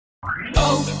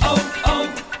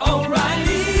O'Reilly!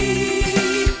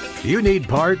 You need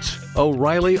parts?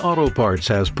 O'Reilly Auto Parts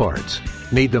has parts.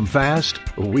 Need them fast?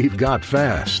 We've got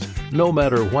fast. No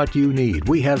matter what you need,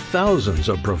 we have thousands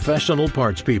of professional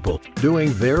parts people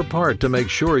doing their part to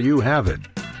make sure you have it.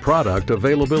 Product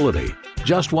availability.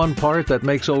 Just one part that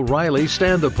makes O'Reilly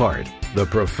stand apart. The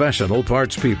professional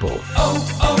parts people.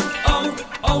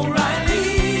 O'Reilly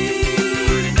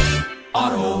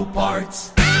Auto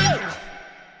Parts.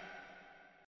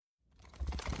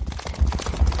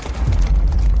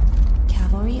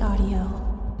 Cavalry Audio.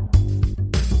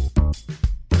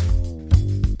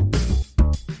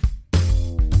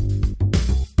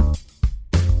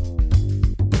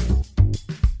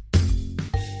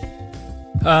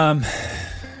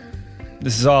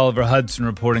 This is Oliver Hudson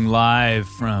reporting live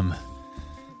from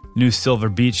New Silver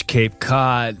Beach, Cape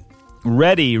Cod.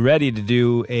 Ready to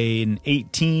do an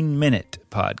 18-minute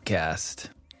podcast.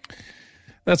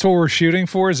 That's what we're shooting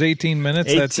for, is 18 minutes?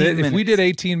 18 That's it? minutes. If we did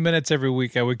 18 minutes every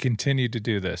week, I would continue to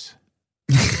do this.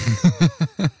 Do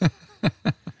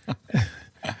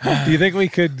you think we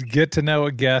could get to know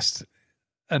a guest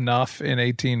enough in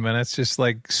 18 minutes? Just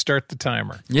like start the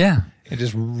timer. Yeah. And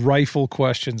just rifle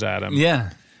questions at him.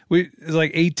 Yeah. It's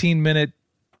like 18 minute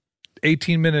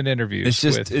interviews.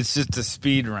 It's just a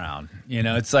speed round. You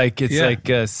know, it's like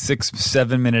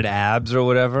 6-7 minute abs or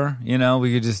whatever. You know,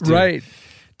 we could just do like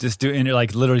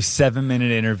literally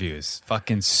 7-minute interviews.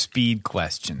 Fucking speed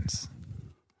questions.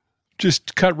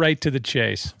 Just cut right to the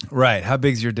chase. Right. How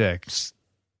big's your dick? So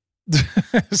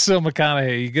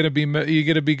McConaughey, you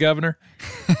gonna be governor?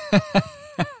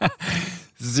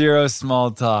 Zero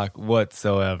small talk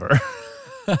whatsoever.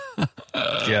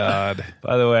 God.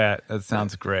 By the way, that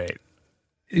sounds great.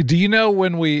 Do you know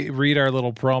when we read our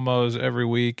little promos every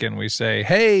week and we say,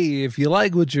 hey, if you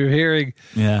like what you're hearing,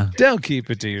 don't keep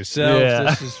it to yourself.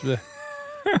 Yeah.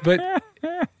 But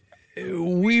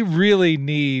we really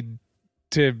need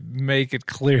to make it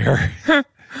clear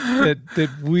that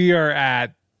we are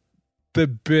at the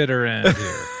bitter end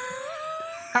here.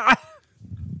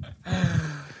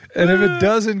 And if it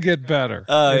doesn't get better,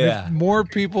 if more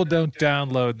people don't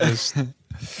download this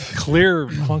clear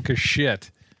hunk of shit,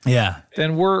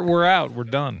 then we're out. We're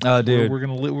done. Oh, dude,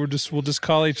 we'll just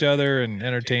call each other and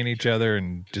entertain each other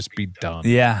and just be done.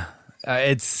 Yeah,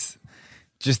 it's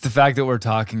just the fact that we're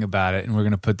talking about it and we're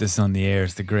gonna put this on the air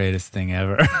is the greatest thing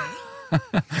ever.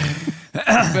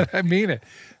 But I mean it.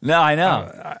 No, I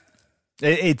know.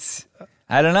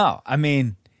 I don't know. I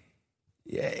mean,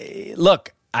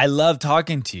 look. I love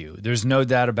talking to you. There's no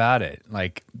doubt about it.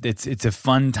 Like it's a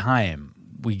fun time.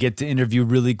 We get to interview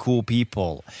really cool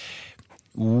people.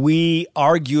 We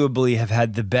arguably have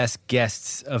had the best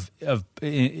guests of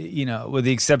you know, with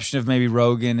the exception of maybe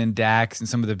Rogan and Dax and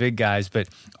some of the big guys, but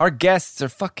our guests are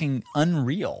fucking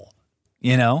unreal,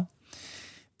 you know?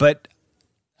 But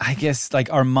I guess like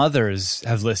our mothers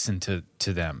have listened to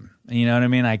them. You know what I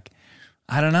mean? Like,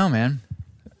 I don't know, man.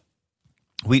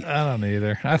 I don't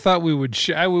either. I thought we would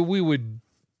we would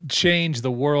change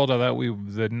the world. I thought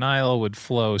the Nile would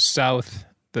flow south.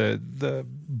 The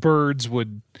birds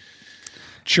would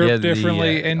chirp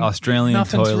differently, and Australian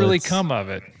nothing's toilets. really come of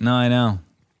it. No, I know.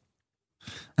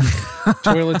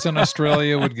 Toilets in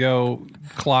Australia would go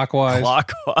clockwise.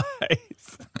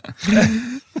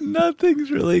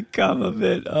 Nothing's really come of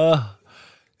it. Oh,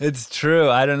 it's true.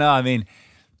 I don't know. I mean,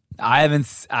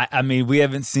 we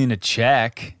haven't seen a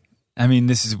check. I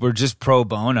mean, we're just pro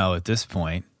bono at this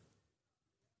point.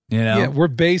 You know? Yeah,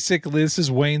 this is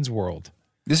Wayne's World.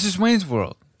 This is Wayne's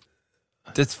World.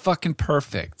 That's fucking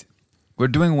perfect. We're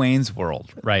doing Wayne's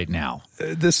World right now.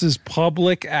 This is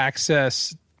public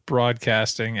access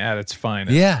broadcasting at its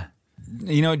finest. Yeah.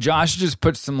 You know, Josh just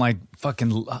put some like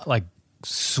fucking like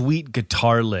sweet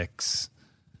guitar licks.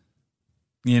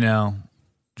 You know,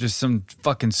 just some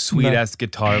fucking sweet ass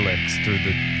guitar licks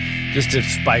just to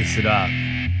spice it up.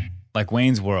 Like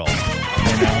Wayne's World, you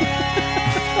know?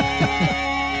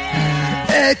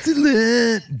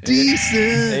 Excellent,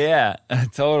 decent. Yeah,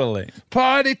 totally.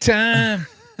 Party time.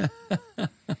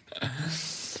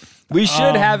 We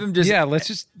should have him just. Yeah, let's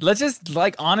just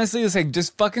like honestly, let's like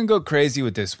just fucking go crazy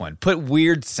with this one. Put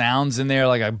weird sounds in there,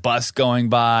 like a bus going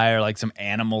by, or like some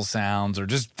animal sounds, or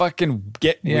just fucking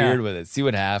get weird with it. See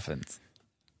what happens.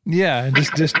 Yeah, and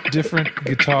just different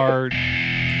guitar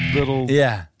little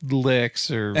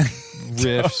licks or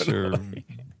riffs or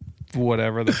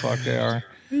whatever the fuck they are.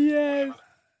 Yes.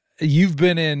 You've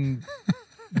been in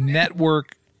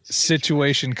network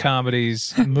situation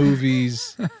comedies,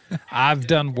 movies. I've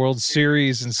done World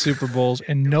Series and Super Bowls,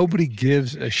 and nobody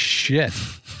gives a shit.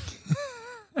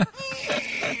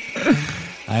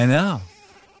 I know.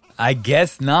 I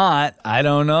guess not. I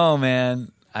don't know,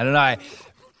 man. I don't know.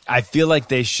 I feel like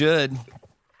they should.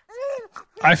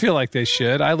 I feel like they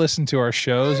should. I listen to our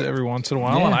shows every once in a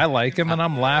while, and I like them, and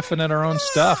I'm laughing at our own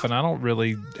stuff, and I don't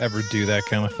really ever do that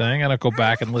kind of thing. I don't go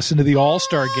back and listen to the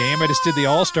All-Star Game. I just did the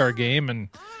All-Star Game, and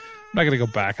I'm not going to go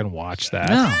back and watch that.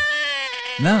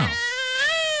 No.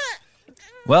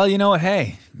 Well, you know what?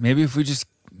 Hey, maybe if we just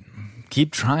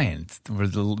keep trying.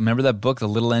 Remember that book, The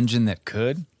Little Engine That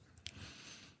Could?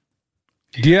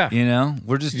 Yeah. You know,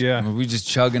 are we just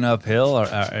chugging uphill? Or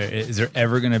is there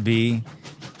ever going to be,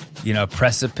 a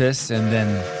precipice and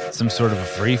then some sort of a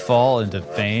free fall into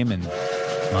fame and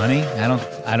money?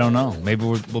 I don't know. Maybe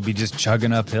we'll be just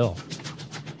chugging uphill.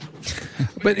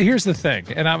 But here's the thing,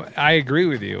 and I agree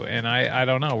with you, and I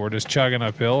don't know. We're just chugging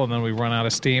uphill, and then we run out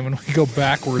of steam, and we go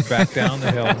back down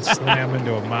the hill and slam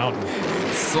into a mountain.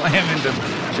 Slam into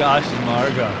Josh and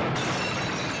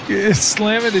Margot.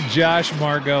 Slam into Josh,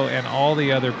 Margot, and all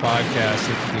the other podcasts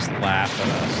that just laugh at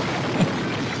us.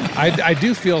 I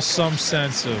do feel some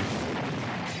sense of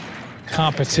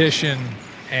competition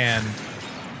and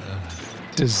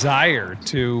desire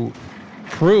to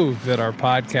prove that our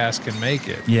podcast can make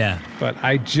it. Yeah. But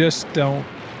I just don't.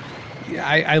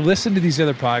 I listen to these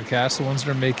other podcasts, the ones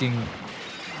that are making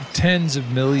tens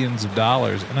of millions of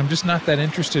dollars, and I'm just not that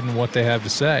interested in what they have to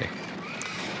say.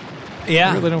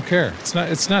 Yeah. I really don't care.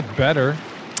 It's not better.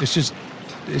 It's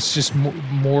just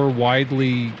more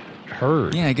widely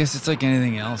heard. Yeah, I guess it's like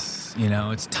anything else.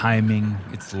 It's timing,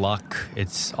 it's luck,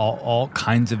 it's all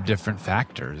kinds of different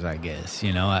factors, I guess.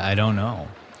 I don't know.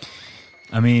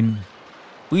 I mean,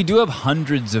 we do have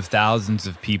hundreds of thousands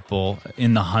of people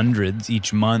in the hundreds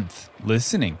each month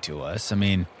listening to us. I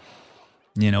mean,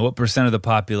 what percent of the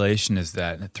population is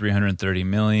that? 330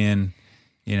 million,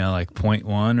 like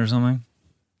 0.1 or something?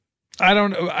 I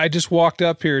don't know. I just walked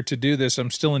up here to do this.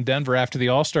 I'm still in Denver after the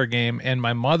All-Star game, and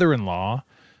my mother-in-law,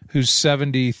 who's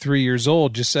 73 years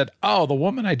old, just said, "Oh, the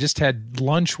woman I just had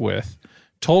lunch with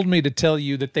told me to tell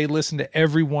you that they listen to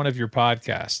every one of your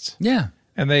podcasts." Yeah.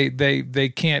 And they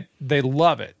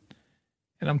love it.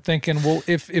 And I'm thinking, well,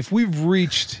 if we've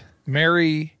reached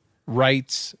Mary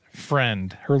Wright's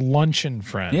friend, her luncheon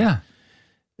friend. Yeah.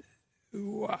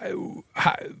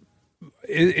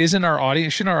 Shouldn't our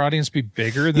audience be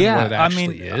bigger than what it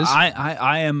actually is?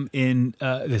 I am in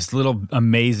this little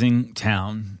amazing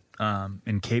town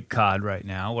in Cape Cod right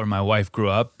now where my wife grew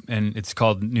up, and it's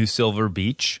called New Silver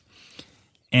Beach.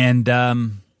 And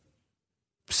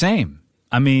same.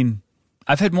 I mean,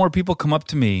 I've had more people come up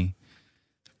to me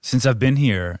since I've been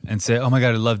here and say, "Oh my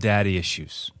God, I love Daddy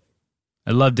Issues.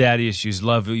 I love Daddy Issues.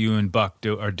 Love what you and Buck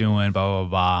are doing, blah, blah,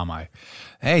 blah." I'm like,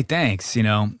 hey, thanks,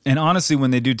 And honestly,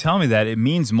 when they do tell me that, it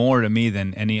means more to me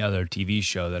than any other TV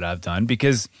show that I've done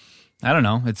because, I don't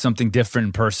know, it's something different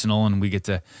and personal, and we get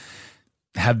to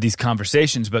have these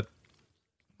conversations. But,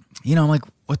 I'm like,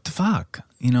 what the fuck?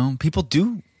 People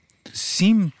do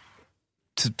seem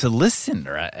to listen,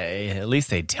 or at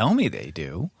least they tell me they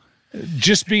do.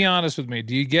 Just be honest with me.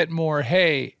 Do you get more,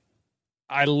 "Hey,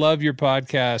 I love your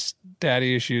podcast,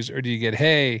 Daddy Issues," or do you get,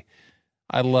 "Hey,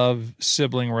 I love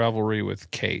sibling rivalry with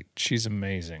Kate. She's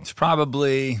amazing"? It's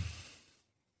probably,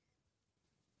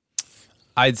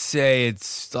 I'd say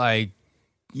it's like,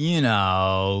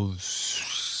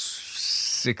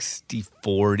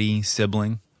 60-40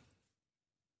 sibling.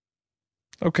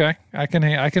 Okay, I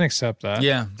can accept that.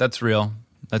 Yeah, that's real.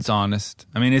 That's honest.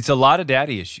 I mean, it's a lot of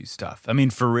Daddy Issue stuff. I mean,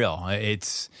 for real.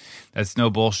 That's no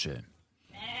bullshit.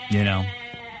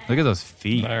 Look at those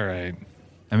feet. All right.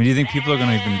 I mean, do you think people are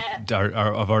going to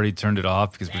have already turned it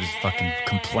off because we're just fucking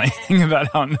complaining about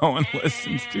how no one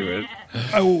listens to it?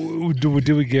 Oh, do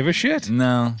we give a shit?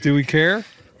 No. Do we care?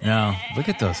 No. Look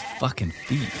at those fucking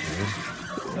feet,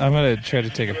 dude. I'm going to try to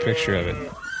take a picture of it.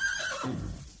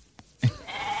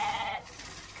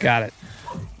 Got it.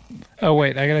 Oh,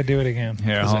 wait, I got to do it again.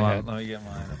 Here, hold on. Let me get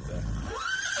mine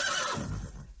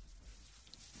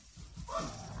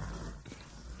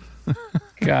up there.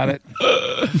 Got it.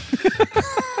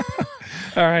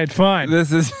 All right, fine.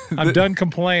 I'm done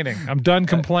complaining.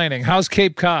 How's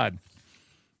Cape Cod?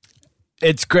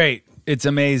 It's great. It's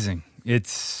amazing.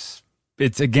 It's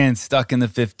again stuck in the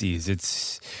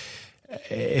 50s.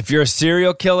 If you're a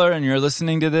serial killer and you're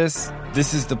listening to this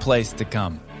is the place to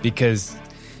come because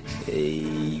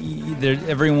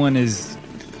everyone is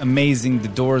amazing. The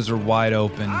doors are wide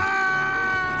open.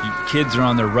 Kids are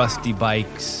on their rusty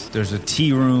bikes. There's a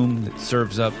tea room that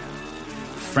serves up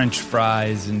French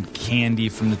fries and candy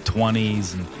from the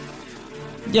 20s. And,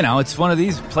 it's one of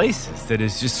these places that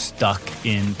is just stuck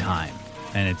in time.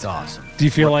 And it's awesome. Do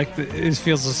you feel like it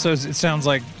sounds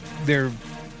like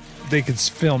they could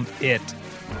film it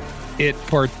It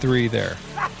Part 3 there.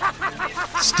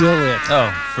 Still It.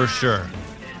 Oh, for sure.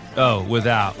 Oh,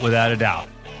 without a doubt.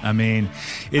 I mean,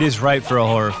 it is right for a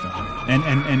horror film.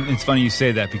 And it's funny you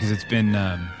say that because it's been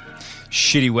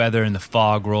shitty weather and the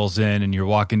fog rolls in and you're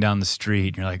walking down the street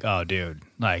and you're like, oh, dude,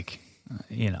 like,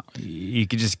 you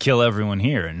could just kill everyone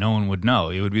here and no one would know.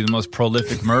 It would be the most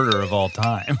prolific murder of all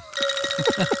time.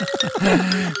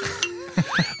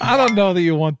 I don't know that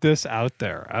you want this out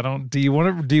there. Do you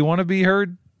want to be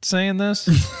heard saying this?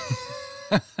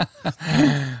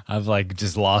 I've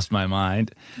just lost my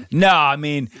mind. No, I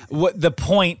mean, what the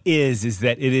point is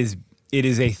that it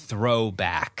is a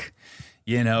throwback.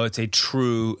 It's a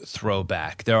true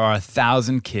throwback. There are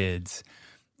 1,000 kids.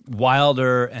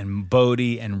 Wilder and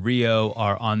Bodie and Rio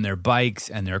are on their bikes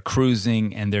and they're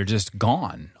cruising and they're just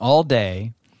gone all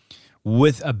day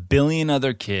with a billion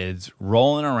other kids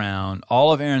rolling around.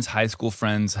 All of Aaron's high school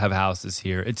friends have houses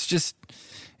here. It's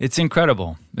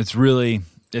incredible. It's really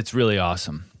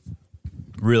awesome.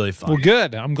 Really fun. Well,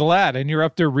 good. I'm glad. And you're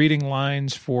up there reading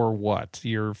lines for what?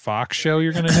 Your Fox show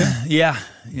you're going to do? Yeah.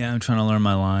 I'm trying to learn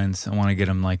my lines. I want to get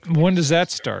them When does that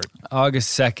start?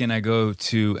 August 2nd, I go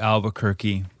to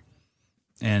Albuquerque.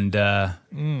 And I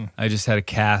just had a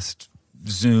cast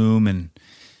Zoom. And,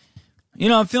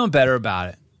 I'm feeling better about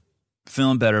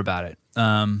it.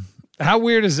 How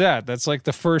weird is that? That's like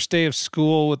the first day of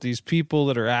school with these people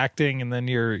that are acting, and then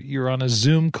you're on a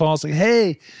Zoom call. It's like,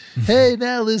 hey,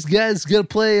 now this guy's gonna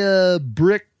play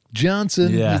Brick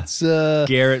Johnson. Yeah. It's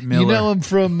Garrett Miller. You know him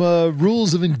from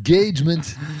Rules of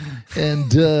Engagement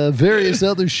and various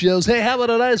other shows. Hey, how about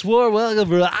a nice warm welcome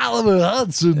for Oliver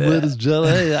Hudson, ladies and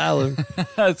gentlemen. Hey, Oliver.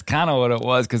 That's kind of what it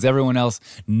was because everyone else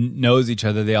knows each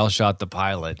other. They all shot the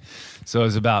pilot. So it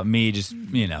was about me just,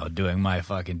 doing my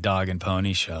fucking dog and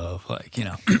pony show.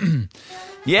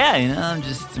 Yeah, I'm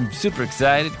super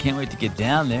excited. Can't wait to get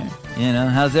down there.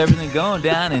 How's everything going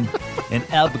down in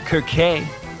Albuquerque?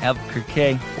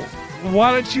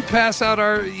 Why don't you pass out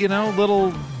our,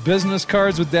 little business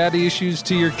cards with daddy issues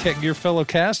to your fellow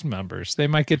cast members? They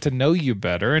might get to know you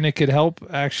better, and it could help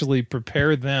actually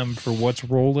prepare them for what's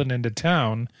rolling into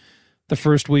town the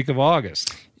first week of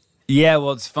August. Yeah,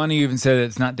 well, it's funny you even said that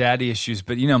it's not daddy issues,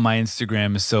 but my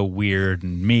Instagram is so weird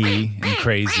and me and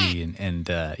crazy, and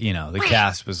the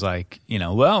cast was like,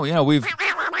 I've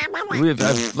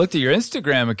looked at your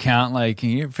Instagram account, like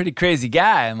you're a pretty crazy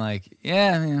guy. I'm like,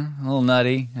 yeah, a little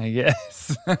nutty, I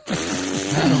guess.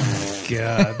 Oh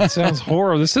God, that sounds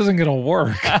horrible. This isn't gonna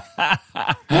work.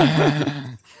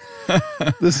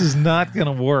 This is not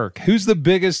gonna work. Who's the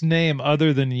biggest name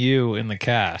other than you in the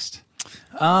cast?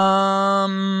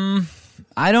 I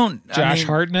don't. Josh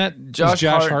Hartnett. Josh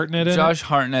Hartnett in Josh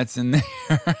Hartnett's in there.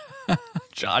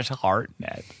 Josh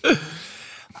Hartnett.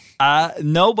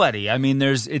 Nobody. I mean,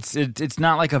 it's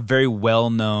not like a very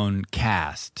well-known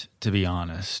cast, to be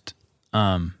honest.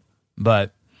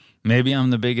 But maybe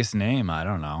I'm the biggest name. I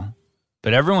don't know.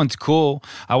 But everyone's cool.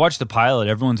 I watched the pilot.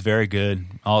 Everyone's very good.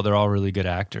 They're all really good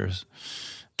actors.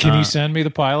 Can you send me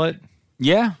the pilot?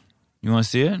 Yeah. You want to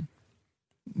see it?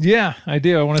 Yeah, I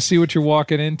do. I want to see what you're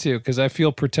walking into because I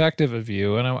feel protective of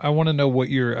you, and I want to know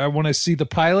I want to see the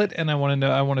pilot, and I want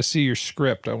to see your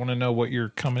script. I want to know what you're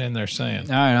coming in there saying.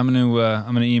 All right, I'm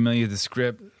gonna email you the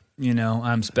script.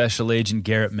 I'm Special Agent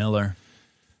Garrett Miller.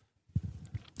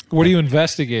 What are you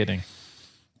investigating?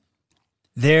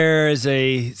 There's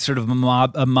a sort of a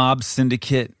mob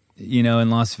syndicate, in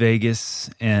Las Vegas,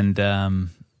 and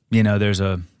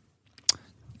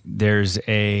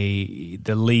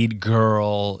the lead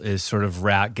girl is sort of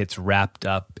gets wrapped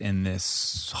up in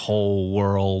this whole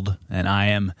world, and I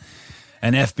am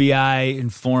an FBI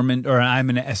informant, or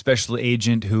I'm a special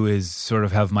agent who is sort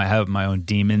of have my own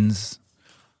demons,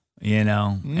 and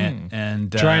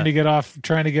trying to get off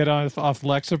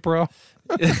Lexapro.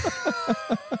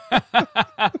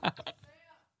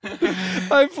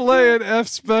 I play an F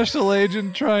special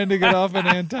agent trying to get off an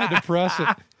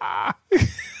antidepressant.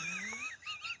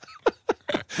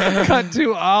 Cut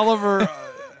to Oliver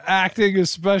acting as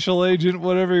special agent,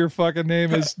 whatever your fucking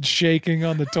name is, shaking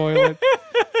on the toilet.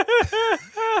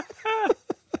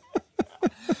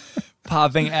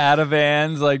 Popping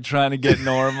Ativans, like trying to get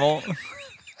normal.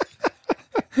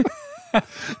 I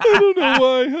don't know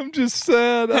why. I'm just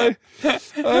sad.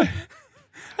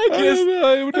 I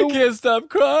can't stop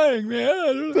crying,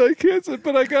 man. I can't,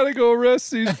 but I gotta go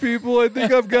arrest these people. I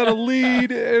think I've got a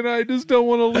lead, and I just don't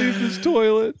want to leave this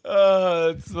toilet.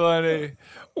 Oh, that's funny.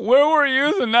 Where were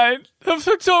you the night of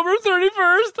October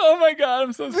 31st? Oh my God,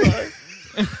 I'm so sorry.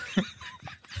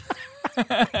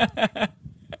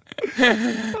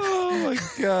 Oh my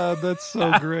God, that's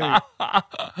so great.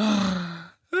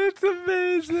 That's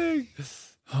amazing.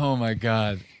 Oh my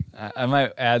God. I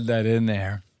might add that in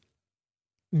there.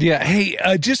 Yeah. Hey,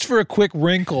 just for a quick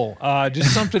wrinkle,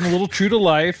 just something a little true to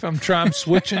life. I'm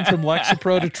switching from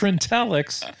Lexapro to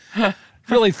Trintellix.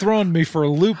 Really throwing me for a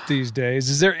loop these days.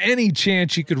 Is there any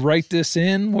chance you could write this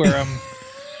in where I'm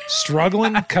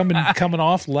struggling coming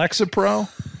off Lexapro?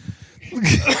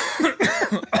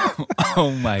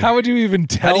 Oh my! How would you even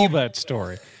tell that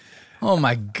story? Oh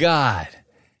my God!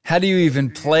 How do you even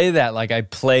play that? Like I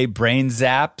play brain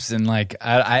zaps and like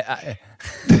I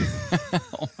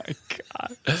oh my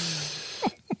God!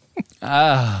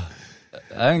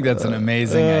 I think that's an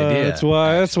amazing idea. That's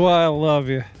why I love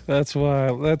you. That's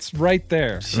right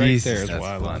there. Jesus, right there is that's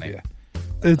why I funny. love you.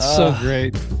 It's so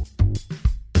great.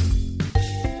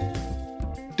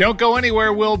 Don't go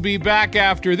anywhere. We'll be back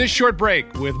after this short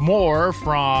break with more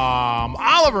from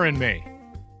Oliver and me.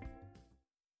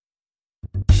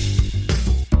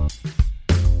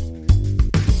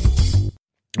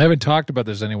 I haven't talked about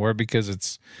this anywhere because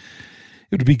it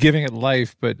would be giving it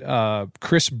life, but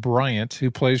Chris Bryant, who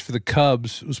plays for the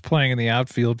Cubs, was playing in the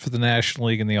outfield for the National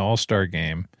League in the All-Star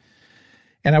game.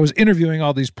 And I was interviewing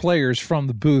all these players from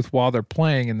the booth while they're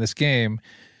playing in this game.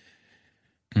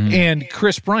 And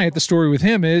Chris Bryant, the story with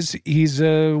him is he's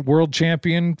a world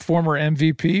champion, former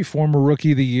MVP, former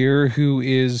Rookie of the Year, who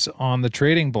is on the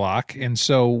trading block. And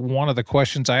so one of the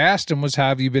questions I asked him was, how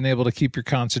have you been able to keep your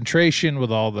concentration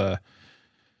with all the,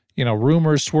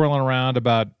 rumors swirling around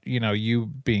about, you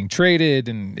being traded?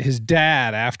 And his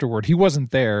dad afterward, he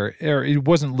wasn't there, or he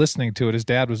wasn't listening to it. His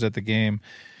dad was at the game,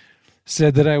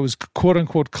 said that I was quote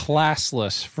unquote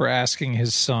classless for asking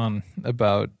his son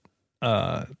about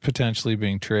potentially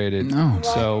being traded. Oh,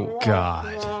 so God.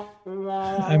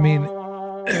 I mean,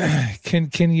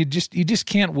 can you just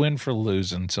can't win for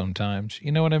losing sometimes.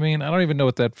 You know what I mean? I don't even know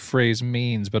what that phrase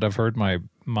means, but I've heard my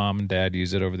mom and dad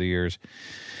use it over the years.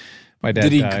 My dad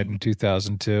died in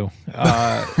 2002.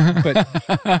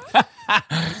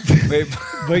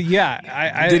 But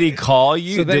yeah, did he call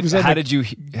you? So How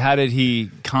did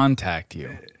he contact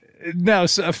you? No,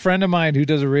 so a friend of mine who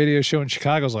does a radio show in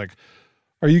Chicago is like,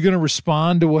 are you going to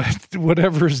respond to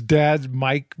whatever his dad,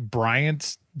 Mike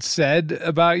Bryant, said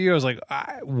about you? I was like,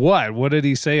 what? What did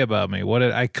he say about me?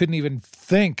 I couldn't even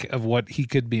think of what he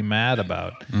could be mad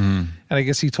about. And I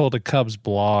guess he told a Cubs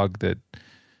blog that,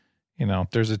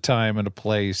 there's a time and a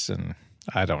place, and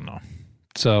I don't know.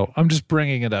 So I'm just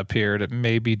bringing it up here to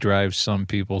maybe drive some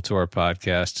people to our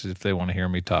podcast if they want to hear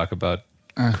me talk about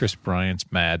Chris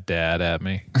Bryant's mad dad at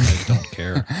me. I don't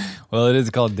care. Well, it is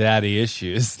called Daddy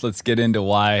Issues. Let's get into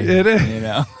why. It is.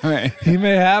 He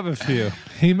may have a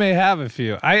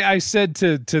few. I said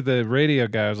to the radio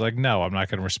guy, I was like, no, I'm not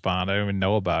going to respond. I don't even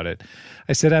know about it.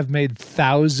 I said, I've made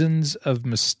thousands of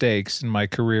mistakes in my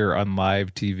career on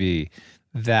live TV.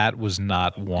 That was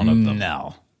not one of them.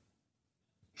 No.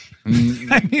 I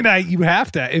mean, you have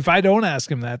to. If I don't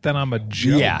ask him that, then I'm a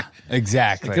joke. Yeah,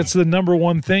 exactly. That's the number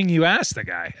one thing you ask the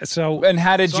guy. So, and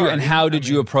how did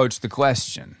you approach the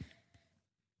question?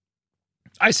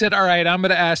 I said, all right, I'm going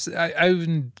to ask. I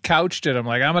even couched it. I'm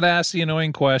like, I'm going to ask the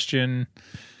annoying question.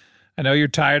 I know you're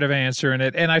tired of answering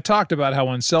it. And I talked about how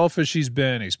unselfish he's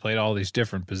been. He's played all these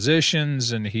different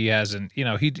positions, and he hasn't,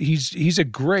 he's a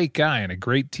great guy and a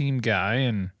great team guy.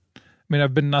 And I mean,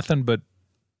 I've been nothing but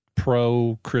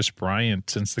pro Chris Bryant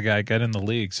since the guy got in the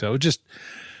league. So just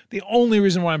the only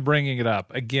reason why I'm bringing it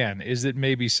up again is that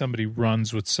maybe somebody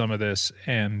runs with some of this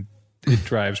and it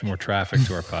drives more traffic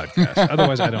to our podcast.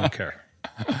 Otherwise, I don't care.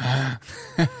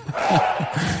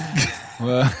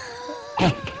 Well,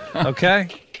 okay.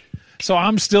 So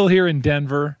I'm still here in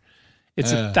Denver.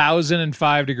 It's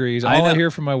 1,005 degrees. All I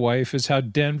hear from my wife is how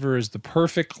Denver is the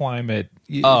perfect climate.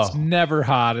 It's never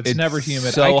hot. It's never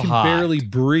humid. So I can barely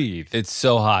breathe. It's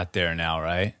so hot there now,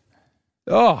 right?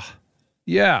 Oh,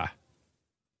 yeah.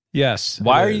 Yes.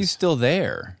 Why are you still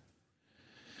there?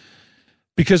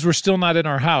 Because we're still not in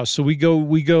our house. So we go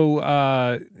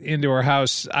into our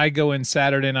house. I go in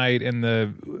Saturday night, and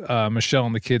Michelle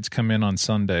and the kids come in on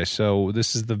Sunday. So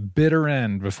this is the bitter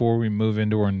end before we move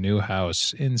into our new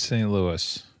house in St.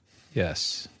 Louis.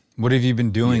 Yes. What have you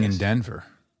been doing in Denver?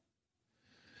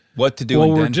 What to do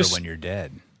in Denver when you're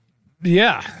dead?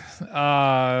 Yeah.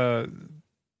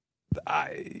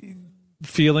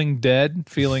 Feeling dead,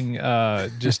 feeling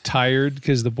just tired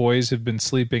because the boys have been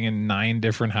sleeping in 9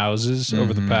 different houses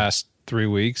over the past 3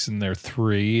 weeks, and they're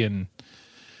 3, and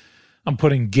I'm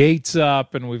putting gates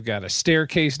up, and we've got a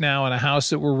staircase now in a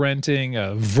house that we're renting,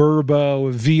 a Verbo,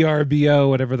 a VRBO,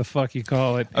 whatever the fuck you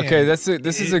call it. Okay, this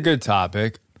is a good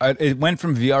topic. It went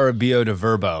from VRBO to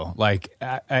Verbo. Like,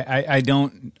 I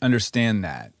don't understand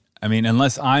that. I mean,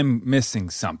 unless I'm missing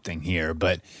something here,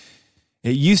 but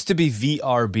It used to be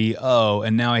VRBO,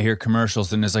 and now I hear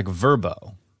commercials and it's like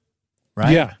Verbo,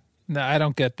 right? Yeah. No, I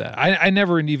don't get that. I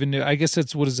never even knew. I guess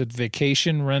it's, what is it,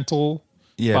 vacation rental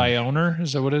by owner?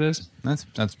 Is that what it is?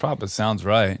 That's probably sounds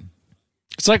right.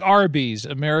 It's like Arby's,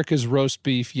 America's roast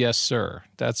beef, yes, sir.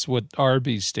 That's what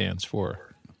Arby's stands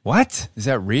for. What? Is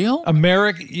that real?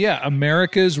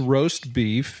 America's roast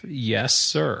beef, yes,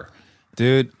 sir.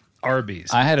 Dude,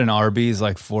 Arby's. I had an Arby's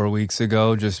like 4 weeks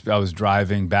ago. I was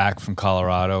driving back from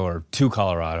Colorado or to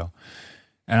Colorado,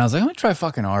 and I was like, I'm gonna try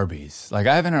fucking Arby's. Like,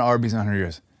 I haven't had Arby's in 100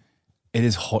 years.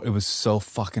 It was so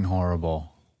fucking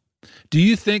horrible. Do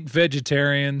you think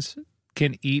vegetarians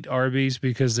can eat Arby's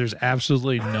because there's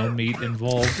absolutely no meat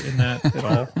involved in that at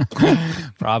all?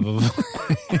 Probably.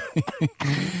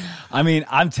 I mean,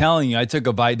 I'm telling you, I took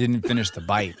a bite, didn't finish the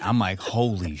bite. I'm like,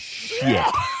 holy shit.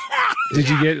 Did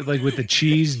you get like with the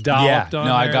cheese dolloped on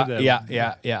I there?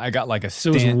 got I got like a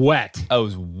So it was wet. Oh, it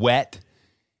was wet.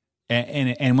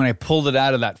 And when I pulled it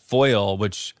out of that foil,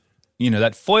 which,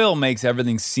 that foil makes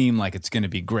everything seem like it's going to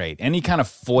be great. Any kind of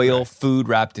foil, food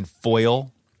wrapped in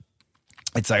foil,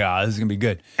 it's like, this is going to be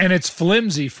good. And it's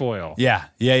flimsy foil. Yeah.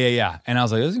 And I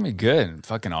was like, this is going to be good. And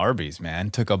fucking Arby's,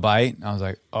 man. Took a bite. I was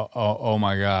like, oh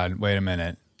my God, wait a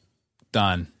minute.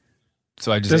 Done.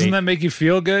 So I just Doesn't that make you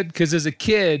feel good? Because as a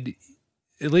kid,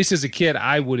 at least as a kid,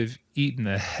 I would have eaten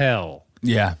the hell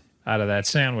out of that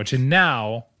sandwich. And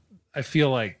now I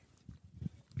feel like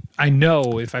I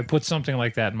know if I put something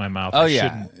like that in my mouth, I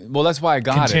shouldn't. Well, that's why I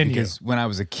got continue. it, because when I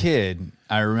was a kid,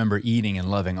 I remember eating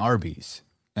and loving Arby's.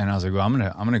 And I was like, well, I'm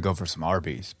gonna go for some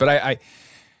Arby's. But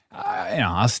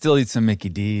I'll still eat some Mickey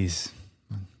D's.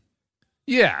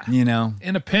 Yeah.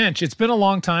 In a pinch. It's been a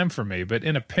long time for me, but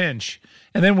in a pinch.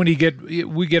 And then when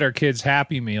we get our kids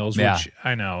Happy Meals, which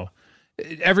I know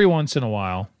every once in a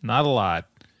while, not a lot,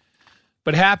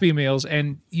 but Happy Meals,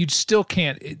 and you still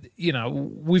can't,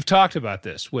 we've talked about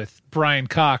this with Brian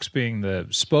Cox being the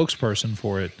spokesperson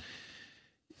for it.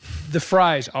 The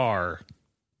fries are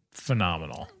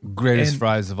phenomenal. Greatest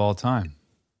fries of all time.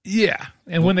 Yeah.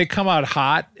 And when they come out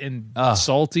hot and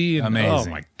salty, and amazing.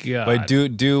 Oh my God.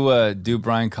 Wait, do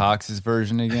Brian Cox's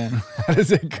version again. How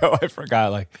does it go? I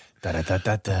forgot. Like da da da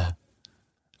da da.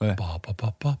 Ba ba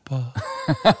ba ba ba.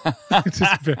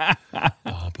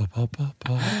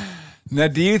 Now,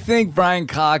 do you think Brian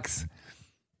Cox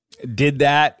did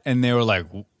that and they were like,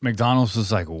 McDonald's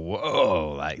was like,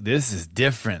 whoa, like this is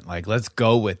different. Like, let's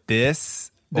go with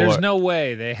this? There's no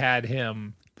way they had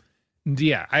him.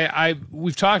 Yeah,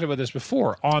 we've talked about this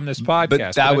before on this podcast.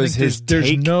 But that was his take?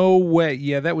 There's no way.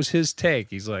 Yeah, that was his take.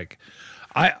 He's like,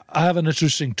 I have an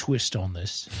interesting twist on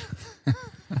this.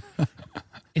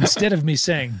 Instead of me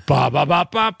saying, ba, ba, ba,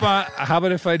 ba, ba, how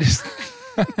about if I just...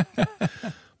 ba,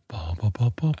 ba,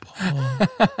 ba, ba,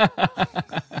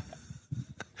 ba.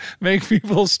 Make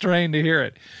people strain to hear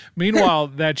it. Meanwhile,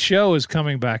 that show is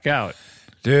coming back out.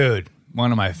 Dude,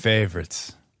 one of my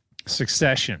favorites.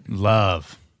 Succession.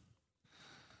 Love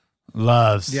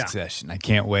Succession. I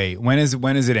can't wait. When is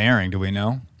it airing? Do we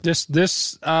know?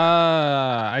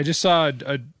 I just saw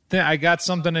I got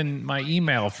something in my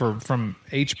email from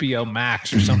HBO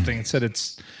Max or something. It said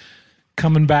it's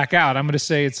coming back out. I'm going to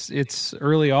say it's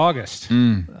early August.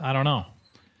 I don't know.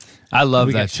 I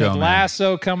love that show. Ted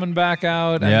Lasso coming back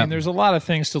out. I mean, there's a lot of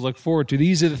things to look forward to.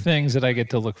 These are the things that I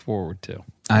get to look forward to.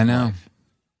 I know.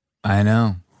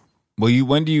 Well,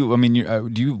 do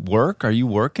you work? Are you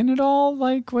working at all?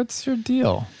 Like, what's your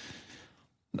deal?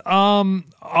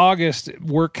 August,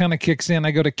 work kind of kicks in.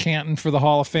 I go to Canton for the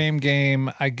Hall of Fame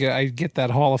game. I get that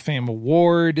Hall of Fame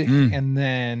award. And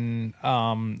then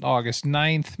August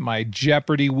 9th, my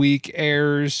Jeopardy week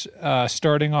airs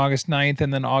starting August 9th.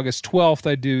 And then August 12th,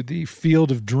 I do the Field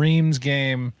of Dreams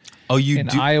game in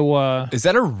Iowa. Is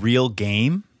that a real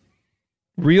game?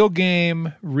 Real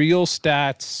game, real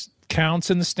stats, counts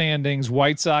in the standings,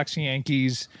 White Sox,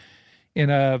 Yankees in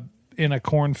a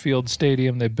cornfield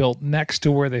stadium they built next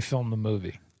to where they filmed the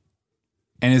movie.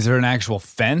 And is there an actual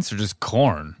fence or just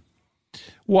corn?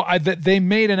 Well, they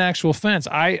made an actual fence.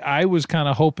 I was kind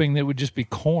of hoping that it would just be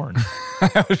corn.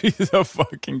 That would be so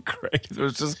fucking great. It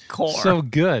was just corn. So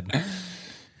good.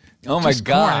 Oh my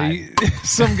God.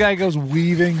 Some guy goes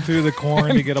weaving through the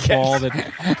corn to get a ball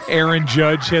that Aaron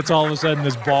Judge hits. All of a sudden,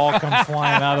 this ball comes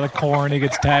flying out of the corn. He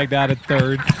gets tagged out at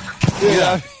third.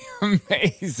 Yeah.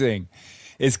 Amazing.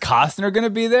 Is Costner going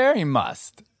to be there? He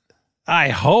must. I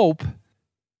hope.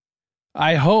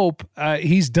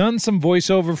 He's done some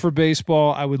voiceover for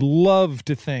baseball. I would love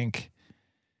to think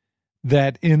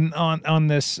that on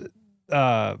this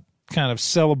kind of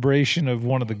celebration of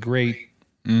one of the great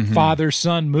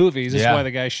father-son movies, this is why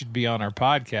the guy should be on our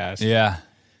podcast. Yeah.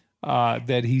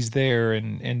 that he's there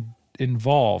and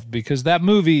involved, because that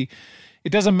movie,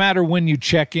 it doesn't matter when you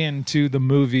check into the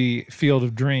movie Field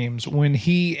of Dreams, when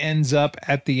he ends up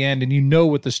at the end and you know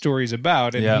what the story's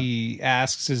about, and he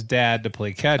asks his dad to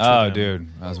play catch with him. Oh, dude,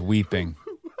 I was weeping.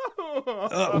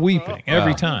 Weeping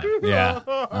every time. Yeah,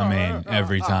 I mean,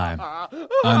 every time.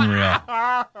 Unreal.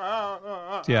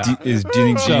 Yeah. Do you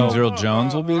think James Earl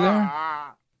Jones will be there?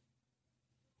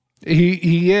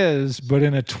 He is, but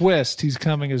in a twist, he's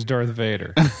coming as Darth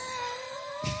Vader.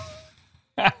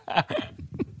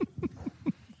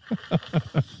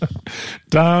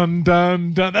 Dun,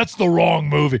 dun, dun. That's the wrong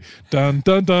movie. Dun,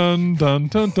 dun, dun, dun,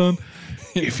 dun, dun.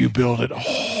 If you build it,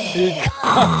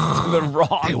 To the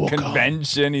wrong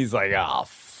convention. He's like, oh,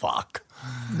 fuck.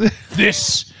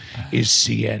 this is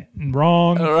CN.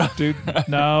 Wrong, dude.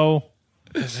 No.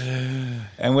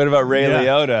 And what about Ray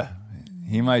Liotta?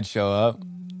 He might show up.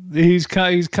 He's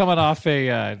coming off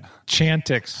a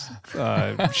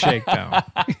Chantix shakedown.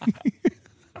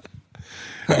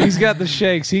 He's got the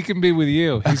shakes. He can be with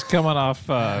you. He's coming off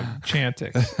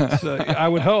Chantix. So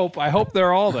I hope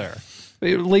they're all there.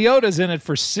 Leota's in it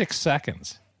for 6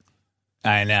 seconds.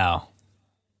 I know.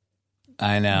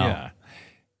 Yeah.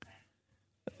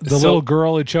 The little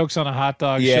girl who chokes on a hot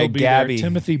dog, she'll be Gabby. there.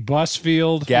 Timothy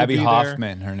Busfield. Gabby will be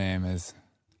Hoffman, her name is.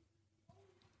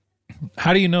 There.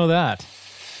 How do you know that?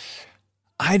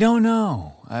 I don't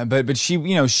know, but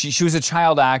she, she was a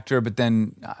child actor, but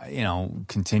then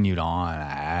continued on.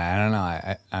 I don't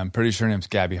know. I'm pretty sure her name's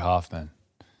Gabby Hoffman.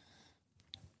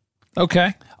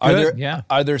 Okay.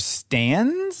 Are there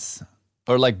stands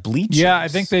or like bleachers? Yeah, I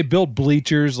think they built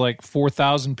bleachers. Like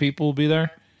 4,000 people will be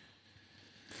there.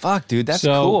 Fuck, dude, that's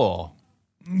cool.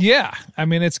 Yeah, I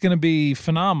mean, it's going to be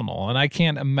phenomenal, and I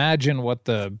can't imagine what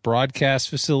the broadcast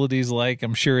facility is like.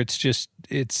 I'm sure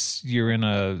you're in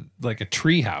a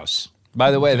tree house. By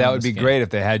the way, that would be great if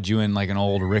they had you in like an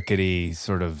old rickety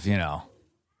sort of,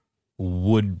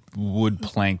 wood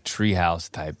plank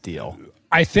treehouse type deal.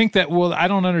 I think that, I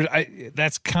don't understand.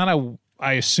 That's kind of,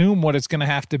 I assume what it's going to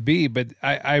have to be, but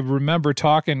I remember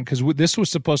talking, because this was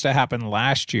supposed to happen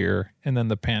last year, and then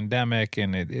the pandemic,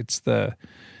 and it's the,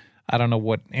 I don't know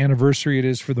what anniversary it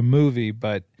is for the movie,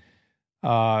 but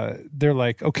they're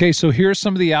like, okay, so here's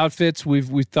some of the outfits we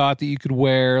thought that you could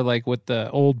wear, like with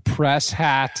the old press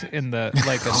hat and the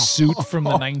like a suit from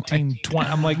the 1920s.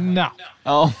 I'm like, no,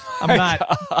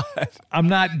 I'm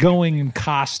not going in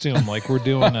costume like we're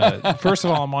doing. First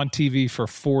of all, I'm on TV for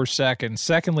 4 seconds.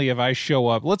 Secondly, if I show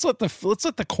up, let's let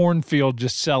the cornfield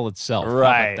just sell itself.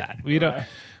 Right. How about that?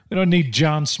 We don't need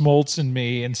John Smoltz and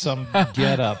me in some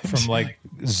get up from like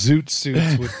zoot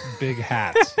suits with big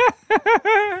hats.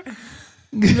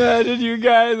 Imagine you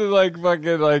guys with like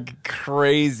fucking like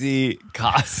crazy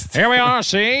costumes. Here we are,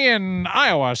 in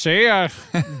Iowa,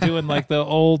 doing like the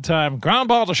old time ground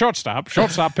ball to shortstop.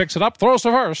 Shortstop picks it up, throws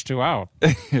to first, 2 out.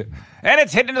 And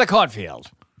it's hit into the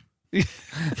cornfield.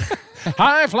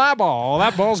 High fly ball.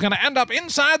 That ball's going to end up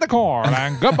inside the corn,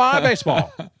 and goodbye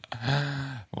baseball.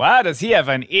 Wow, does he have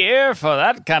an ear for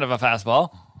that kind of a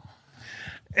fastball?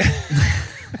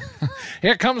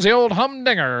 Here comes the old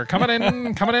humdinger coming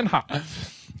in hot.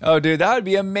 Oh, dude, that would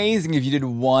be amazing if you did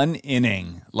 1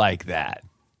 inning like that.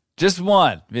 Just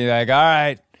one. Be like, all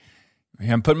right,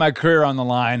 I'm putting my career on the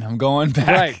line. I'm going back.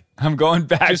 Right. I'm going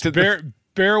back. Just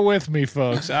bear with me,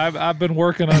 folks. I've been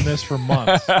working on this for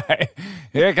months.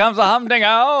 Here comes a humdinger.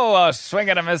 Oh, a swing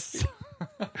and a miss.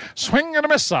 Swing and a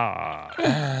miss.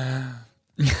 And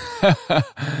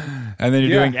then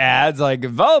you're doing ads like,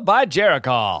 vote by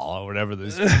Jericho or whatever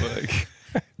this is. Like.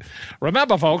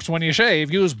 Remember, folks, when you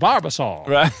shave, use Barbasol.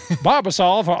 Right.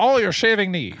 Barbasol for all your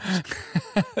shaving needs.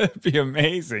 That'd be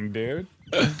amazing, dude.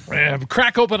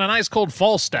 Crack open an ice cold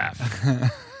Falstaff.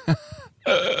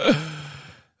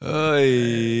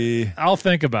 I'll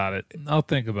think about it.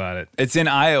 It's in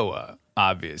Iowa,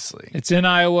 obviously. It's in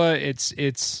Iowa.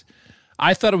 It's.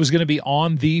 I thought it was going to be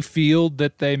on the field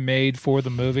that they made for the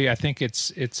movie. I think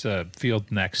it's a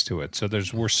field next to it. So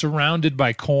we're surrounded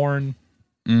by corn,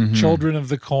 children of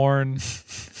the corn.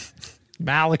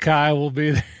 Malachi will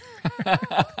be there.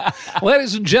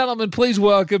 Ladies and gentlemen, please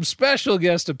welcome special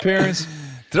guest appearance.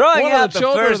 Throwing One out of the the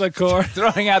children first, of the corn.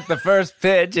 Throwing out the first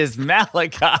pitch is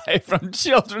Malachi from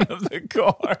Children of the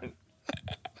Corn.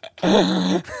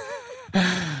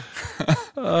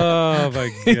 Oh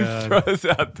my He god! throws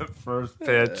out the first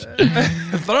pitch.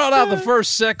 Throwing out the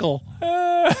first sickle.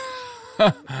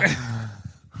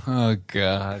 Oh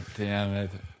god, damn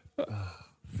it!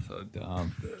 So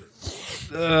dumb.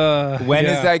 When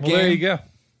is that game? Well, there you go.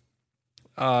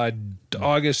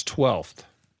 August 12th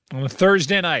on a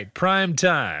Thursday night, prime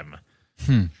time.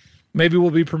 Maybe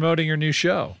we'll be promoting your new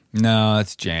show. No,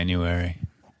 it's January.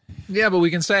 Yeah, but we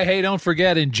can say, hey, don't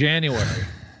forget in January.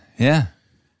 Yeah.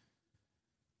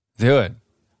 Do it.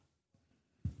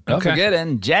 Don't Okay. forget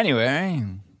in January,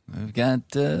 we've got,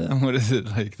 what is it,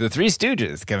 like the Three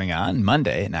Stooges coming on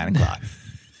Monday at 9 o'clock.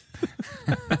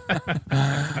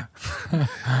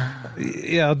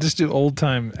 Yeah, I'll just do old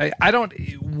time. I don't.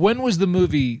 When was the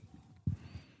movie?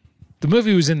 The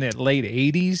movie was in the late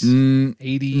 80s,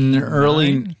 80,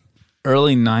 early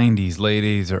 90s, late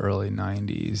 80s or early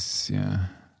 90s. Yeah.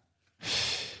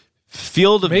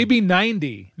 Field of maybe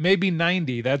 90.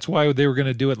 That's why they were going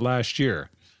to do it last year.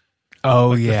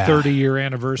 Oh, The 30-year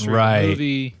anniversary of the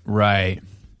movie. Right.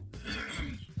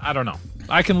 I don't know.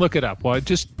 I can look it up. Well,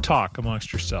 just talk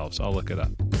amongst yourselves. I'll look it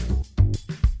up.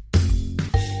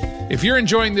 If you're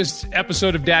enjoying this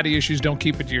episode of Daddy Issues, don't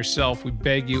keep it to yourself. We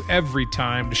beg you every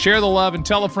time to share the love and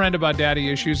tell a friend about Daddy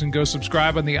Issues, and go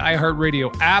subscribe on the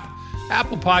iHeartRadio app,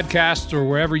 Apple Podcasts, or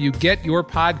wherever you get your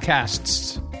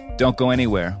podcasts. Don't go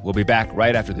anywhere. We'll be back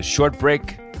right after the short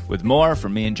break with more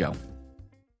from me and Joe.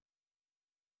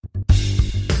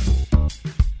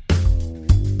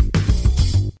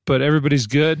 But everybody's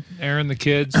good. Aaron, the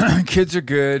kids. Kids are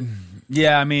good.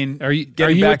 Yeah, I mean, Are you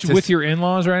back with your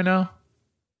in-laws right now?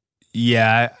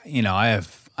 Yeah, I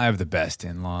have the best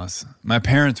in-laws. My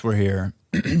parents were here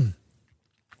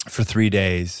for 3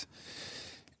 days,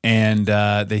 and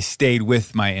they stayed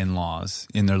with my in-laws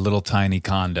in their little tiny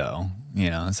condo.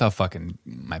 That's how fucking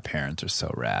my parents are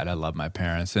so rad. I love my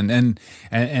parents, and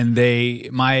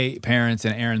my parents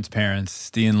and Aaron's parents,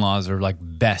 the in-laws, are like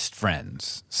best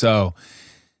friends. So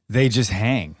they just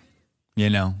hang.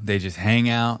 They just hang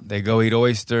out. They go eat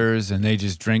oysters, and they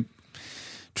just drink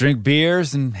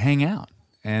beers and hang out.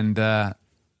 And yeah,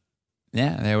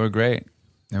 they were great.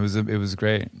 It was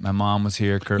great. My mom was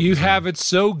here. Kurt, you have it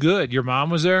so good. Your mom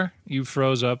was there. You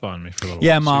froze up on me for a little.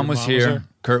 Yeah, while. mom was here.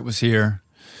 Kurt was here.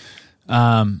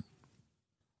 Yeah,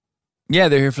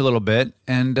 they're here for a little bit,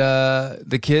 and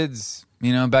the kids.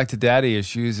 Back to Daddy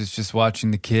Issues. It's just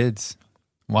watching the kids.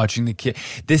 Watching the kid.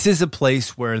 This is a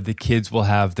place where the kids will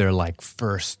have their like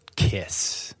first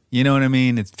kiss. You know what I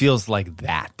mean? It feels like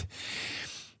that.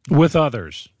 With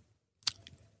others.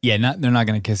 Yeah, they're not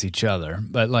going to kiss each other,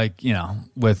 but like,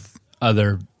 with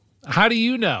other. How do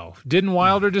you know? Didn't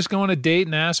Wilder just go on a date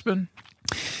in Aspen?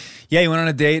 Yeah, he went on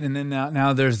a date, and then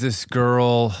now there's this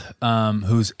girl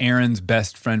who's Aaron's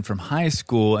best friend from high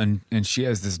school, and she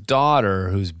has this daughter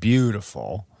who's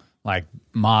beautiful, like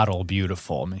model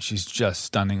beautiful. I mean, she's just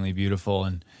stunningly beautiful,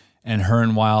 and her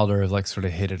and Wilder have like sort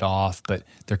of hit it off, but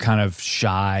they're kind of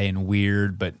shy and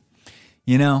weird, but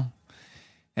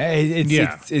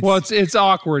it's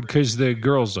awkward because the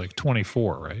girl's like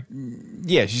 24, right?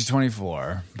 Yeah, she's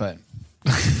 24, but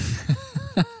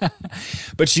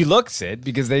but she looks it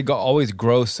because they always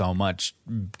grow so much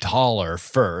taller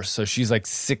first. So she's like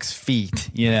 6 feet,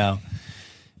 and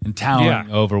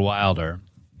towering over Wilder.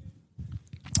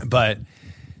 But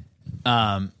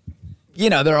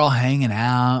they're all hanging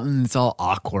out, and it's all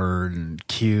awkward and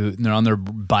cute, and they're on their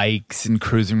bikes and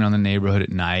cruising around the neighborhood at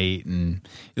night, and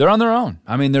they're on their own.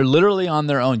 I mean, they're literally on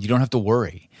their own. You don't have to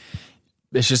worry.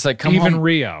 It's just like, come on. Even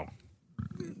Rio.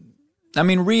 I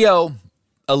mean, Rio,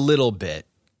 a little bit.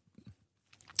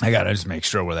 I gotta just make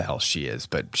sure where the hell she is.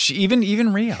 But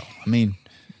even Rio, I mean,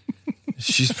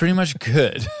 she's pretty much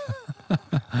good.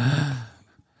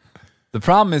 The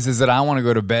problem is that I want to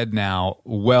go to bed now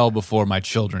well before my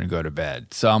children go to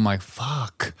bed. So I'm like,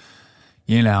 fuck.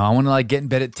 I want to like get in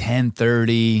bed at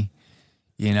 10:30,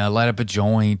 light up a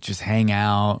joint, just hang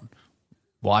out,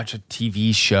 watch a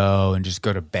TV show, and just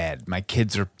go to bed. My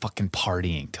kids are fucking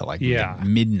partying till like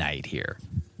midnight here.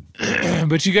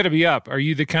 But you got to be up. Are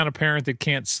you the kind of parent that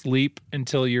can't sleep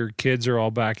until your kids are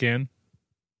all back in?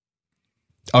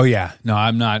 Oh yeah. No,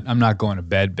 I'm not going to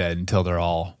bed until they're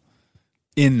all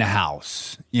in the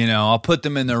house. I'll put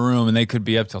them in their room, and they could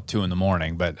be up till 2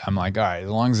 a.m, but I'm like, all right, as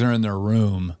long as they're in their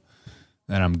room,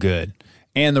 then I'm good.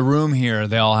 And the room here,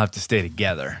 they all have to stay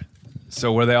together.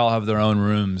 So where they all have their own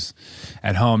rooms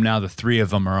at home, now the 3 of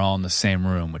them are all in the same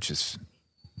room, it's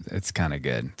kind of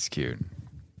good. It's cute.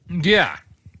 Yeah,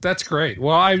 that's great.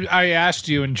 Well, I asked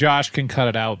you, and Josh can cut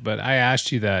it out, but I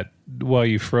asked you that while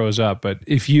you froze up. But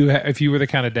if you were the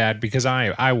kind of dad, because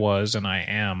I was and I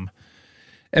am,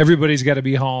 everybody's got to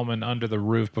be home and under the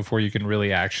roof before you can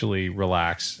really actually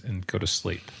relax and go to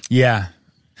sleep. Yeah.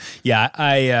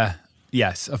 Yeah,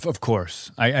 yes, of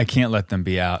course. I can't let them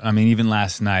be out. I mean, even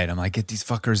last night, I'm like, get these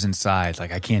fuckers inside.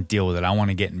 Like, I can't deal with it. I want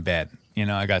to get in bed.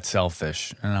 I got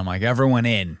selfish. And I'm like, everyone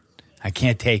in. I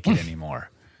can't take it anymore.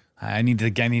 I need to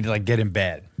like get in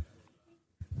bed.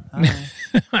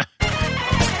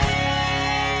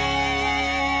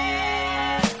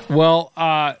 Well,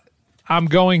 I'm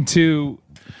going to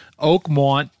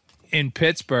Oakmont in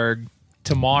Pittsburgh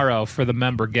tomorrow for the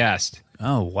member guest.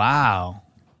 Oh, wow.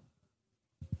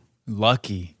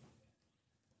 Lucky.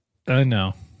 I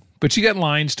know. But you got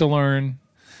lines to learn.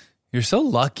 You're so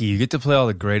lucky. You get to play all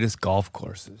the greatest golf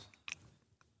courses.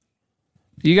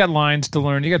 You got lines to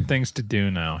learn. You got things to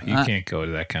do now. You can't go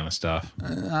to that kind of stuff.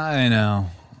 I know.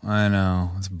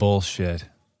 It's bullshit.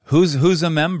 Who's a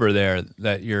member there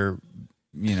that you're,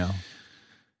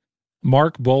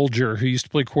 Mark Bolger, who used to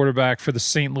play quarterback for the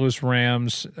St. Louis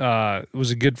Rams,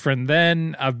 was a good friend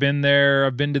then. I've been there.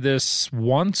 I've been to this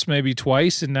once, maybe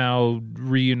twice, and now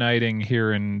reuniting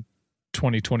here in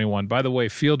 2021. By the way,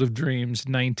 Field of Dreams,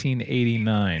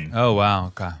 1989. Oh, wow.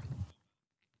 Okay.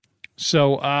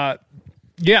 So,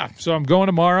 so I'm going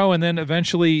tomorrow, and then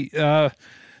eventually the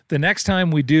next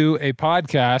time we do a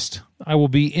podcast, I will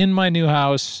be in my new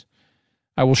house.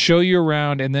 I will show you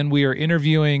around, and then we are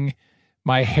interviewing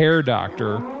my hair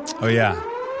doctor. Oh, yeah.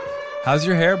 How's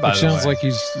your hair, by the way? Sounds like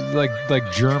he's like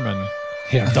German.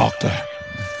 Hair doctor.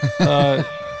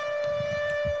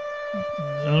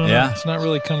 Yeah. It's not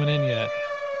really coming in yet.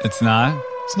 It's not?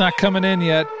 It's not coming in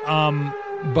yet.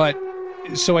 But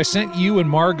so I sent you and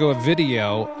Margot a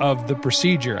video of the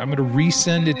procedure. I'm going to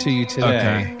resend it to you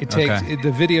today. Okay.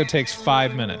 The video takes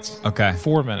 5 minutes. Okay.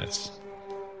 4 minutes.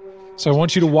 So I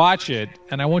want you to watch it,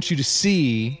 and I want you to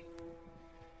see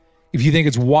if you think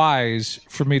it's wise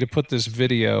for me to put this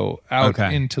video out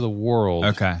into the world.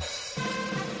 Okay.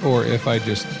 Or if I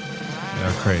just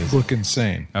crazy. Look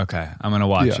insane. Okay. I'm going to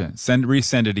watch it.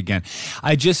 Resend it again.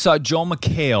 I just saw Joel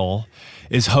McHale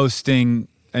is hosting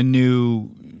a new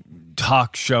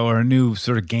talk show or a new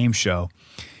sort of game show.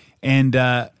 And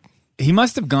he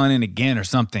must have gone in again or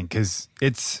something because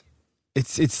it's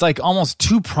like almost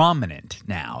too prominent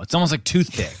now. It's almost like too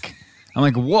thick. I'm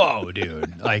like, whoa,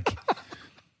 dude. Like,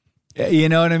 you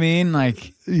know what I mean?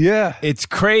 Like, yeah, it's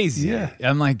crazy. Yeah.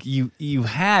 I'm like, you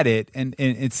had it and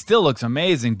it still looks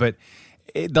amazing, but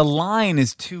the line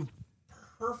is too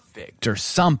perfect or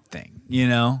something,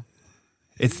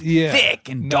 It's thick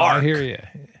and dark. I hear you.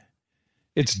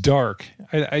 It's dark.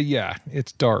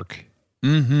 It's dark.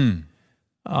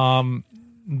 Mm-hmm.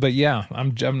 But yeah,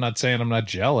 I'm not saying I'm not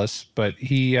jealous, but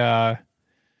he's the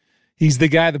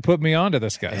guy that put me onto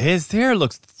this guy. His hair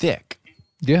looks thick.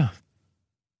 Yeah.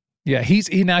 Yeah, he has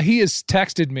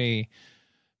texted me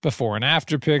before and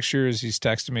after pictures. He's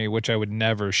texted me, which I would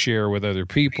never share with other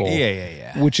people.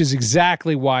 Yeah. Which is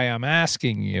exactly why I'm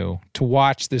asking you to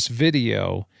watch this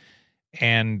video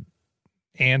and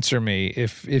answer me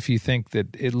if you think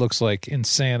that it looks like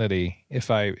insanity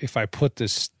if I put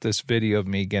this video of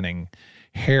me getting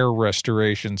hair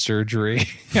restoration surgery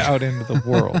out into the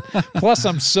world. Plus,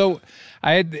 at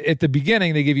the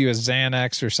beginning they give you a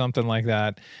Xanax or something like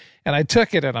that. And I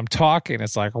took it and I'm talking.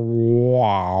 It's like,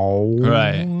 wow.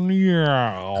 Right.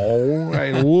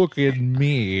 Yeah. Look at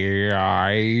me.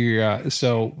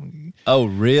 Oh,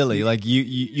 really? Like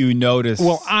you notice?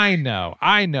 Well, I know.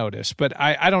 I notice, but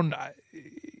I don't,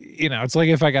 it's like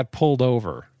if I got pulled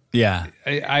over. Yeah.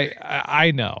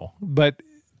 I know, but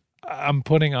I'm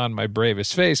putting on my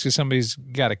bravest face because somebody's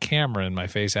got a camera in my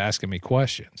face asking me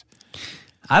questions.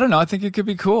 I don't know. I think it could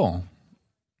be cool.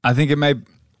 I think it may,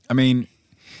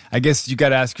 I guess you got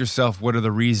to ask yourself, what are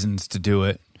the reasons to do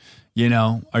it?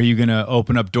 Are you going to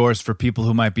open up doors for people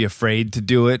who might be afraid to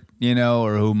do it,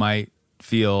 or who might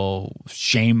feel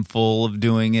shameful of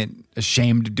doing it,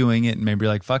 ashamed of doing it, and maybe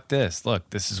you're like, fuck this. Look,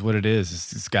 this is what it is.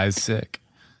 This guy's sick.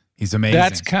 He's amazing.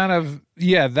 That's kind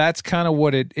of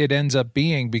what it ends up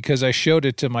being, because I showed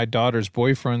it to my daughter's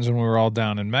boyfriends when we were all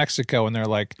down in Mexico, and they're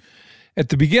like, at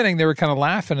the beginning, they were kind of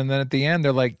laughing, and then at the end,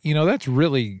 they're like,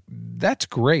 that's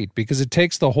great, because it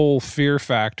takes the whole fear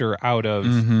factor out of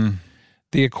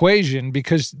the equation,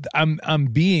 because I'm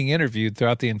being interviewed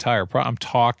throughout the entire I'm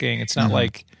talking. It's not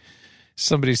like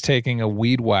somebody's taking a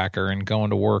weed whacker and going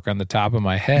to work on the top of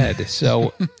my head.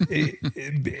 So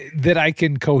that I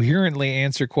can coherently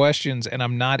answer questions and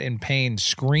I'm not in pain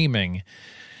screaming.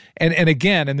 And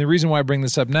again, and the reason why I bring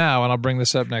this up now, and I'll bring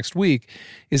this up next week,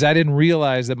 is I didn't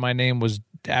realize that my name was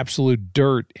absolute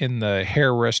dirt in the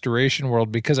hair restoration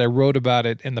world because I wrote about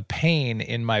it and the pain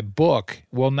in my book.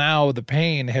 Well, now the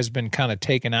pain has been kind of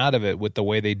taken out of it with the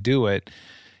way they do it.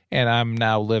 And I'm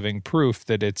now living proof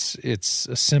that it's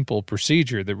a simple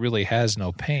procedure that really has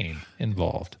no pain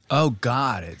involved. Oh,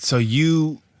 got it. So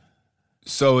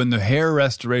in the hair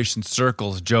restoration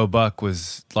circles, Joe Buck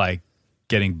was like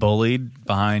getting bullied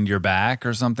behind your back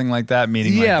or something like that?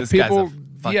 Meaning like this guy's a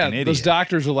fucking idiot. Those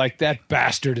doctors are like, that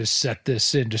bastard has set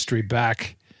this industry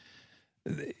back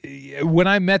when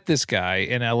I met this guy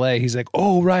in LA, he's like,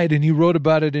 "Oh, right, and you wrote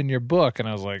about it in your book." And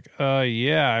I was like,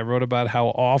 yeah, I wrote about how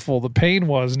awful the pain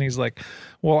was." And he's like,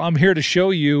 "Well, I'm here to show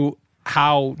you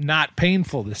how not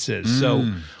painful this is."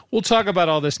 So we'll talk about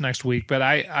all this next week, but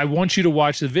I want you to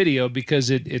watch the video because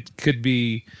it could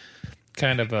be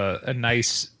kind of a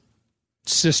nice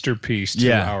sister piece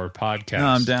to our podcast. No,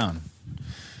 I'm down.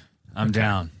 I'm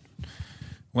down.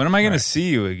 When am I going to see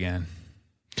you again?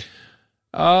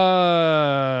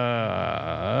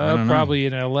 Probably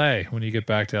in LA when you get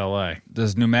back to LA.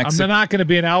 Does New Mexico? I'm not going to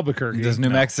be in Albuquerque. Does New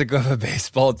Mexico have a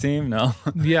baseball team? No.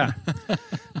 Yeah,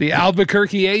 the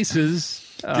Albuquerque Aces.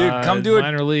 Dude, come do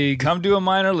minor league. Come do a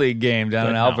minor league game down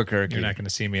in Albuquerque. You're not going to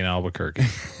see me in Albuquerque.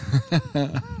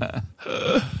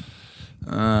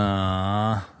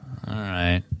 All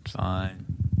right, fine.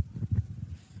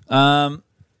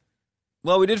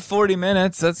 Well, we did 40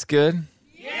 minutes. That's good.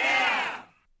 Yeah.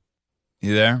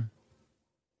 You there?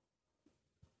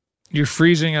 You're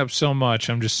freezing up so much.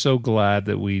 I'm just so glad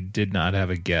that we did not have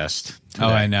a guest today. Oh,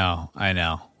 I know.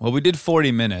 Well, we did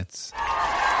 40 minutes.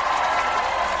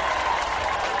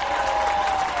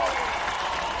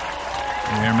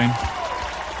 You hear me?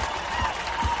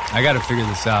 I got to figure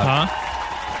this out. Huh?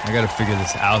 I got to figure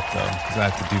this out, though, because I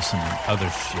have to do some other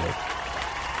shit.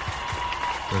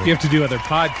 You have to do other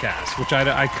podcasts, which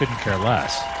I couldn't care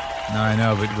less. No, I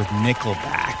know, but with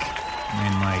Nickelback. I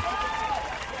mean, like,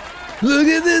 look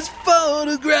at this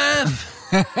photograph.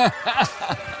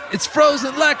 It's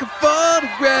frozen like a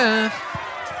photograph.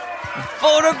 A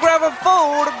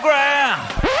photograph.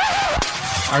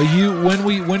 Are you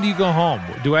when do you go home?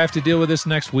 Do I have to deal with this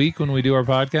next week when we do our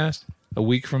podcast? A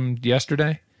week from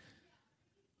yesterday?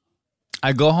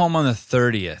 I go home on the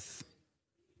 30th.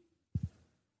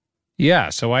 Yeah,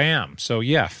 so I am. So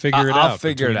yeah, figure it out. I'll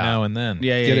figure it out now and then.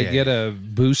 Yeah, Get a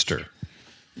booster.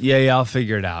 Yeah, I'll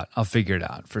figure it out. I'll figure it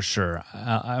out for sure.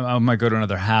 I might go to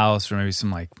another house or maybe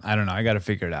some I don't know. I got to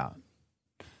figure it out.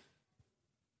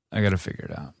 I got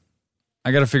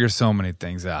to figure so many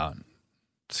things out.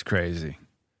 It's crazy.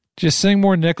 Just sing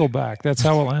more Nickelback. That's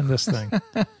how we'll end this thing.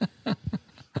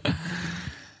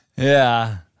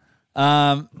 Yeah.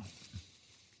 Well,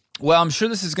 I'm sure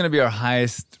this is going to be our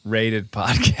highest rated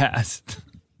podcast.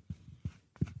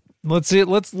 Let's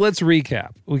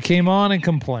recap. We came on and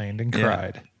complained and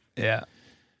cried. Yeah.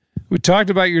 We talked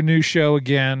about your new show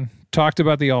again. Talked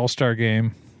about the All-Star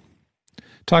game.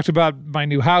 Talked about my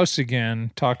new house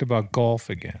again. Talked about golf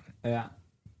again. Yeah.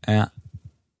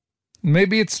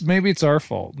 Maybe it's our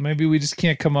fault. Maybe we just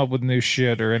can't come up with new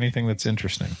shit or anything that's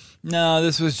interesting. No,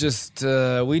 this was just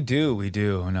we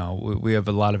do. No, we have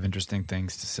a lot of interesting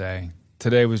things to say.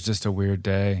 Today was just a weird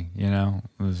day, you know.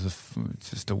 It's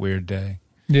just a weird day.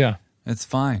 Yeah. It's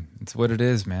fine. It's what it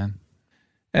is, man.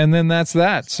 And then that's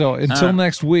that. So until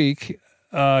next week,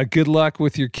 good luck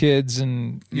with your kids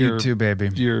and you too, baby.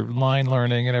 Your line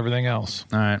learning and everything else.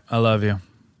 All right. I love you.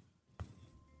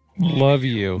 Love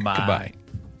you. Bye. Goodbye.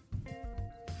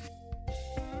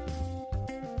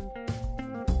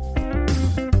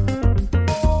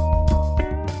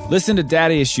 Listen to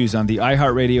Daddy Issues on the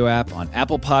iHeartRadio app, on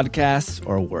Apple Podcasts,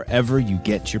 or wherever you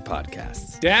get your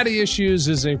podcasts. Daddy Issues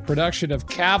is a production of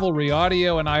Cavalry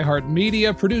Audio and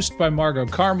iHeartMedia, produced by Margot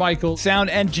Carmichael. Sound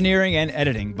engineering and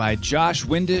editing by Josh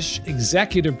Windish.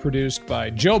 Executive produced by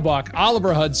Joe Bach,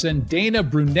 Oliver Hudson, Dana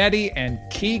Brunetti, and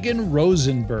Keegan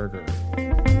Rosenberger.